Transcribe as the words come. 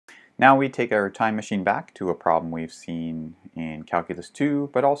Now we take our time machine back to a problem we've seen in Calculus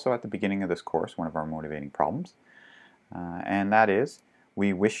 2, but also at the beginning of this course, one of our motivating problems. And that is,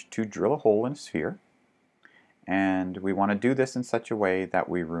 we wish to drill a hole in a sphere, and we want to do this in such a way that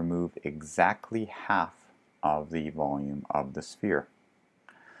we remove exactly half of the volume of the sphere.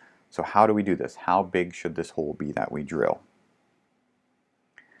 So how do we do this? How big should this hole be that we drill?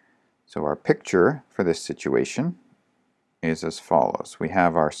 So our picture for this situation is as follows. We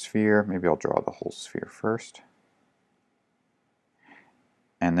have our sphere. Maybe I'll draw the whole sphere first.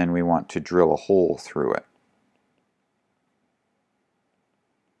 And then we want to drill a hole through it.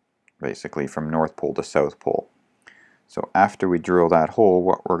 Basically from North Pole to South Pole. So after we drill that hole,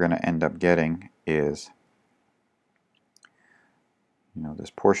 what we're going to end up getting is this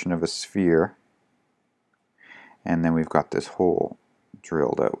portion of a sphere, and then we've got this hole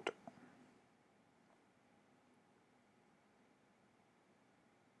drilled out.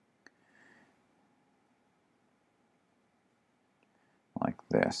 Like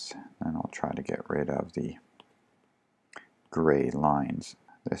this. And I'll try to get rid of the gray lines.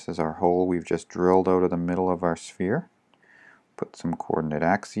 This is our hole we've just drilled out of the middle of our sphere. Put some coordinate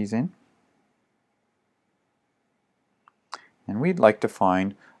axes in. And we'd like to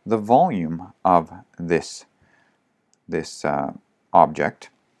find the volume of this object.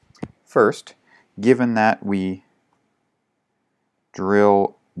 First, given that we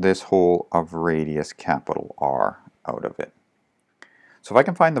drill this hole of radius capital R out of it. So if I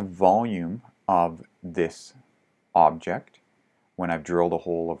can find the volume of this object when I've drilled a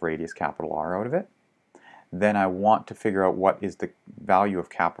hole of radius capital R out of it, then I want to figure out what is the value of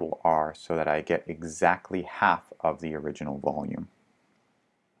capital R so that I get exactly half of the original volume.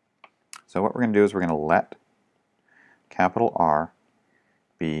 So what we're going to do is we're going to let capital R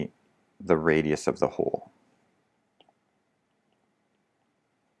be the radius of the hole.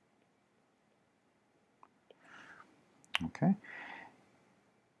 Okay.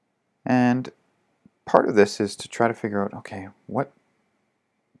 And part of this is to try to figure out, okay, what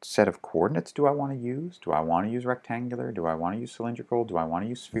set of coordinates do I want to use? Do I want to use rectangular? Do I want to use cylindrical? Do I want to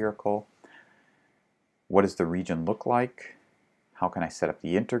use spherical? What does the region look like? How can I set up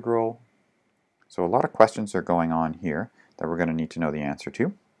the integral? So a lot of questions are going on here that we're going to need to know the answer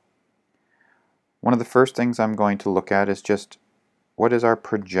to. One of the first things I'm going to look at is just what is our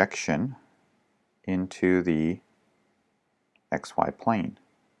projection into the xy plane?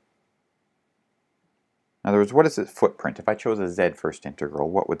 In other words, what is the footprint? If I chose a z first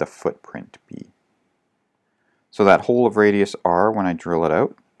integral, what would the footprint be? So that hole of radius r, when I drill it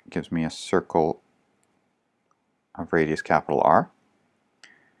out, gives me a circle of radius capital R.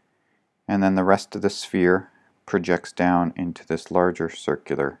 And then the rest of the sphere projects down into this larger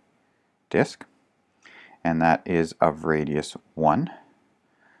circular disk. And that is of radius 1.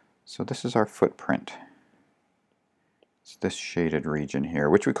 So this is our footprint. It's this shaded region here,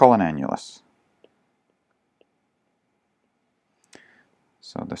 which we call an annulus.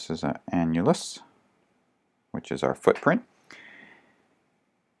 So this is an annulus, which is our footprint.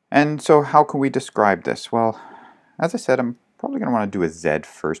 And so how can we describe this? Well, as I said, I'm probably going to want to do a z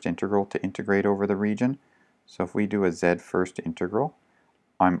first integral to integrate over the region. So if we do a z first integral,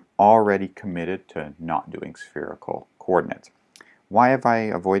 I'm already committed to not doing spherical coordinates. Why have I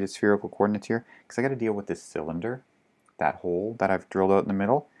avoided spherical coordinates here? Because I got to deal with this cylinder, that hole that I've drilled out in the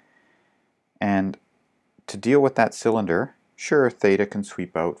middle. And to deal with that cylinder, sure, theta can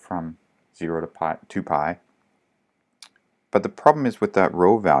sweep out from 0 to 2 pi. But the problem is with that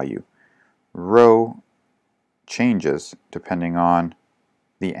rho value. Rho changes depending on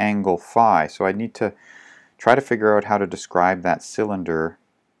the angle phi. So I need to try to figure out how to describe that cylinder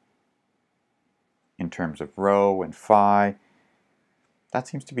in terms of rho and phi. That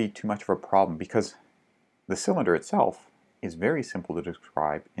seems to be too much of a problem because the cylinder itself is very simple to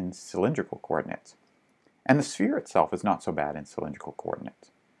describe in cylindrical coordinates. And the sphere itself is not so bad in cylindrical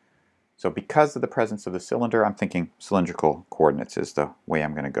coordinates. So because of the presence of the cylinder, I'm thinking cylindrical coordinates is the way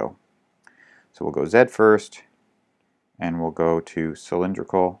I'm going to go. So we'll go z first, and we'll go to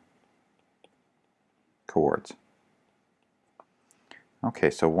cylindrical coords. Okay,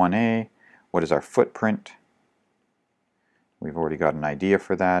 so 1a, what is our footprint? We've already got an idea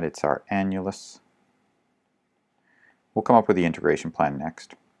for that. It's our annulus. We'll come up with the integration plan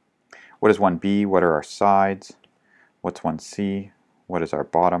next. What is 1b? What are our sides? What's 1c? What is our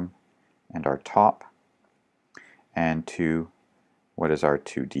bottom and our top? And 2, what is our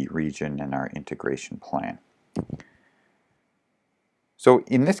 2D region and our integration plan? So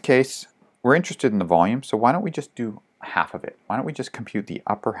in this case, we're interested in the volume, so why don't we just do half of it? Why don't we just compute the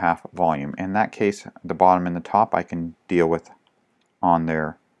upper half volume? In that case, the bottom and the top I can deal with on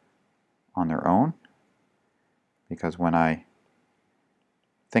their on their own, because when I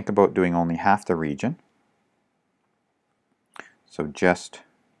think about doing only half the region, so just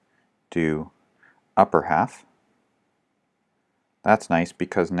do upper half, that's nice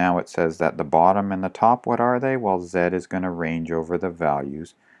because now it says that the bottom and the top, what are they? Well, Z is going to range over the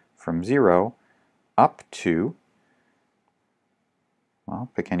values from 0 up to,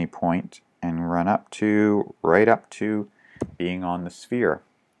 well, pick any point and run up to, right up to being on the sphere.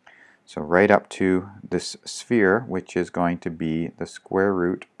 So right up to this sphere, which is going to be the square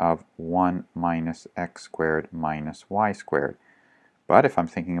root of 1 minus x squared minus y squared. But if I'm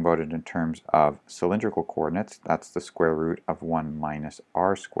thinking about it in terms of cylindrical coordinates, that's the square root of 1 minus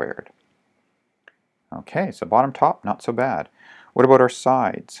r squared. Okay, so bottom top, not so bad. What about our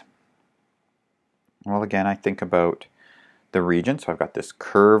sides? Well, again, I think about the region. So I've got this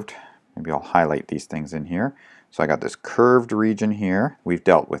curved, maybe I'll highlight these things in here. So I got this curved region here. We've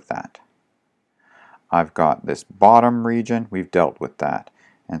dealt with that. I've got this bottom region. We've dealt with that.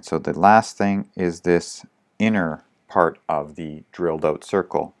 And so the last thing is this inner part of the drilled out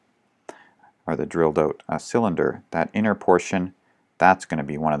circle, or the drilled out cylinder. That inner portion, that's going to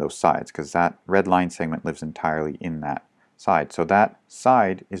be one of those sides, because that red line segment lives entirely in that side. So that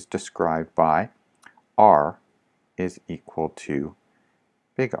side is described by R is equal to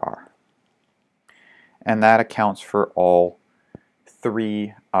big R. And that accounts for all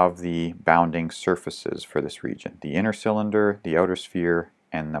three of the bounding surfaces for this region: the inner cylinder, the outer sphere,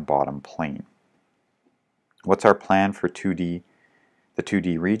 and the bottom plane. What's our plan for the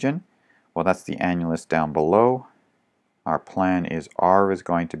 2D region? Well, that's the annulus down below. Our plan is R is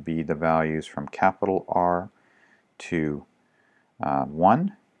going to be the values from capital R to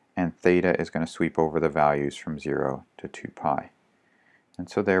 1, and theta is going to sweep over the values from 0 to 2 pi. And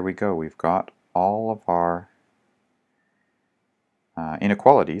so there we go. We've got all of our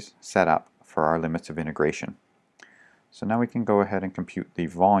inequalities set up for our limits of integration. So now we can go ahead and compute the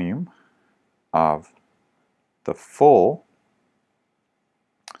volume of the full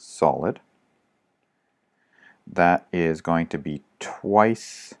solid. That is going to be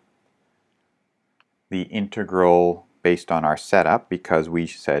twice the integral based on our setup, because we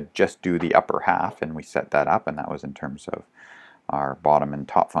said just do the upper half, and we set that up, and that was in terms of our bottom and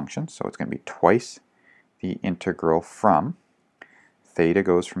top functions. So it's going to be twice the integral from theta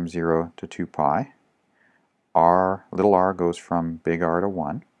goes from 0 to 2 pi, little r goes from big R to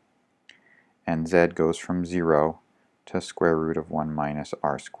 1, and z goes from 0 to square root of 1 minus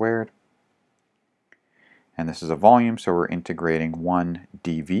r squared. And this is a volume, so we're integrating 1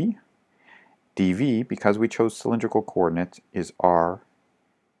 dv. dv, because we chose cylindrical coordinates, is r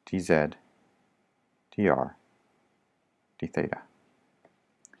dz dr d theta.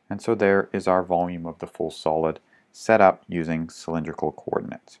 And so there is our volume of the full solid set up using cylindrical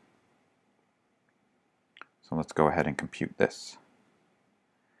coordinates. So let's go ahead and compute this.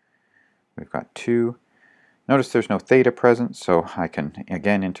 We've got 2. Notice there's no theta present, so I can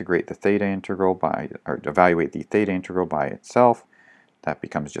again integrate the theta integral or evaluate the theta integral by itself. That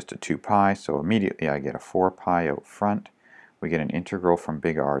becomes just a 2 pi, so immediately I get a 4 pi out front. We get an integral from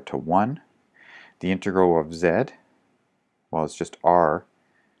big R to 1. The integral of z, well, it's just r,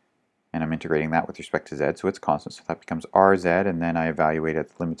 and I'm integrating that with respect to z, so it's constant, so that becomes rz, and then I evaluate at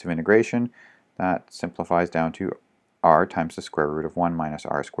the limits of integration. That simplifies down to r times the square root of 1 minus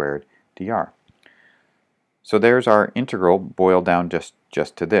r squared dr. So there's our integral boiled down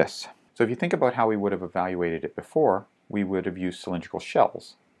just to this. So if you think about how we would have evaluated it before, we would have used cylindrical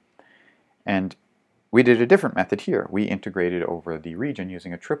shells. And we did a different method here. We integrated over the region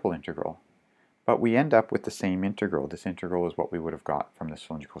using a triple integral. But we end up with the same integral. This integral is what we would have got from the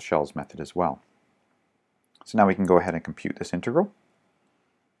cylindrical shells method as well. So now we can go ahead and compute this integral.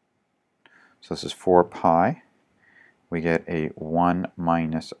 So this is 4 pi. We get a 1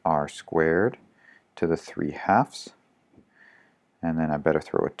 minus r squared to the 3/2. And then I better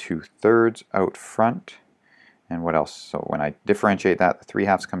throw a 2/3 out front. And what else? So when I differentiate that, the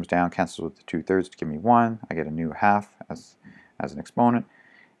 3/2 comes down, cancels with the 2/3 to give me 1. I get a new half as an exponent.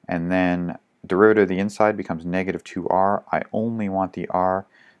 And then derivative of the inside becomes negative 2r. I only want the r,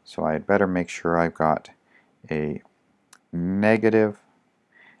 so I better make sure I've got a negative,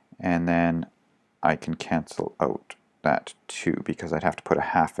 and then I can cancel out that 2 because I'd have to put a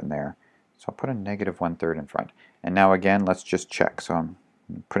half in there. So I'll put a negative 1/3 in front. And now again, let's just check. So I'm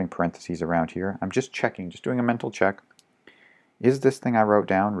putting parentheses around here. I'm just checking, just doing a mental check. Is this thing I wrote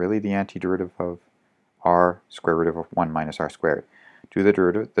down really the antiderivative of r square root of 1 minus r squared? Do the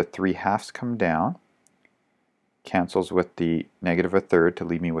derivative, the 3/2 come down, cancels with the negative 1/3 to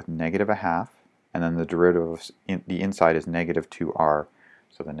leave me with negative 1/2, and then the derivative of the inside is negative 2r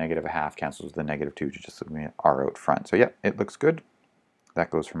So the negative a half cancels with the negative 2, just looking at r out front. So yeah, it looks good. That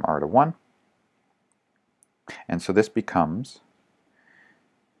goes from r to 1. And so this becomes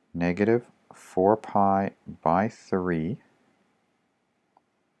negative 4 pi by 3.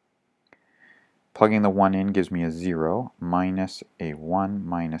 Plugging the 1 in gives me a 0 minus a 1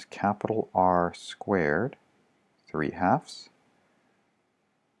 minus capital R squared, 3/2.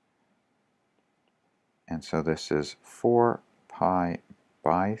 And so this is 4 pi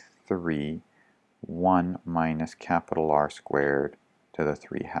by 3, 1 minus capital R squared to the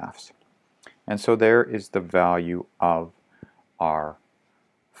 3/2. And so there is the value of our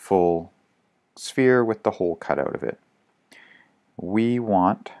full sphere with the hole cut out of it. We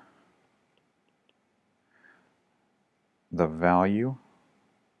want the value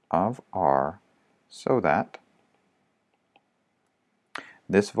of R so that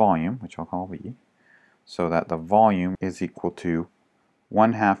this volume, which I'll call V, so that the volume is equal to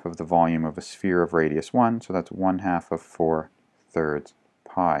 1/2 of the volume of a sphere of radius 1, so that's 1/2 of 4/3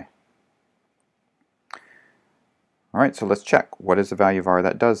 pi. Alright, so let's check. What is the value of R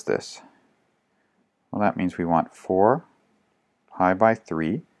that does this? Well, that means we want 4 pi by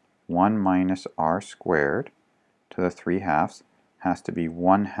 3, 1 minus R squared to the 3/2 has to be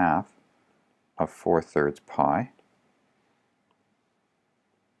 1/2 of 4/3 pi.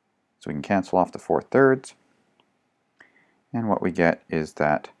 So we can cancel off the 4/3. And what we get is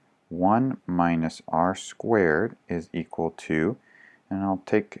that 1 minus R squared is equal to, and I'll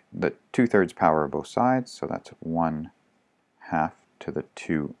take the 2/3 power of both sides, so that's 1/2 to the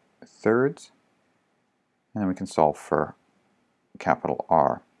 2/3. And then we can solve for capital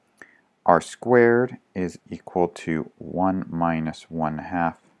R. R squared is equal to 1 minus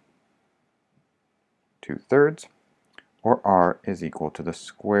 1/2 2/3, or R is equal to the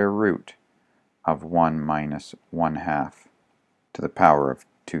square root of 1 minus 1/2 to the power of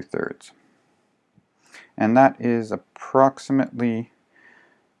 2/3. And that is approximately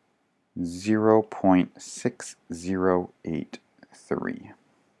 0.6083.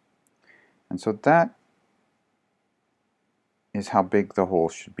 And so that is how big the hole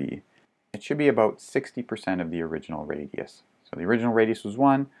should be. It should be about 60% of the original radius. So the original radius was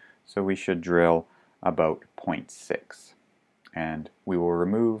 1, so we should drill about 0.6. And we will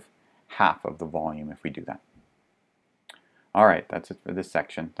remove half of the volume if we do that. Alright, that's it for this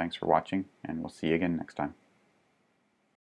section. Thanks for watching, and we'll see you again next time.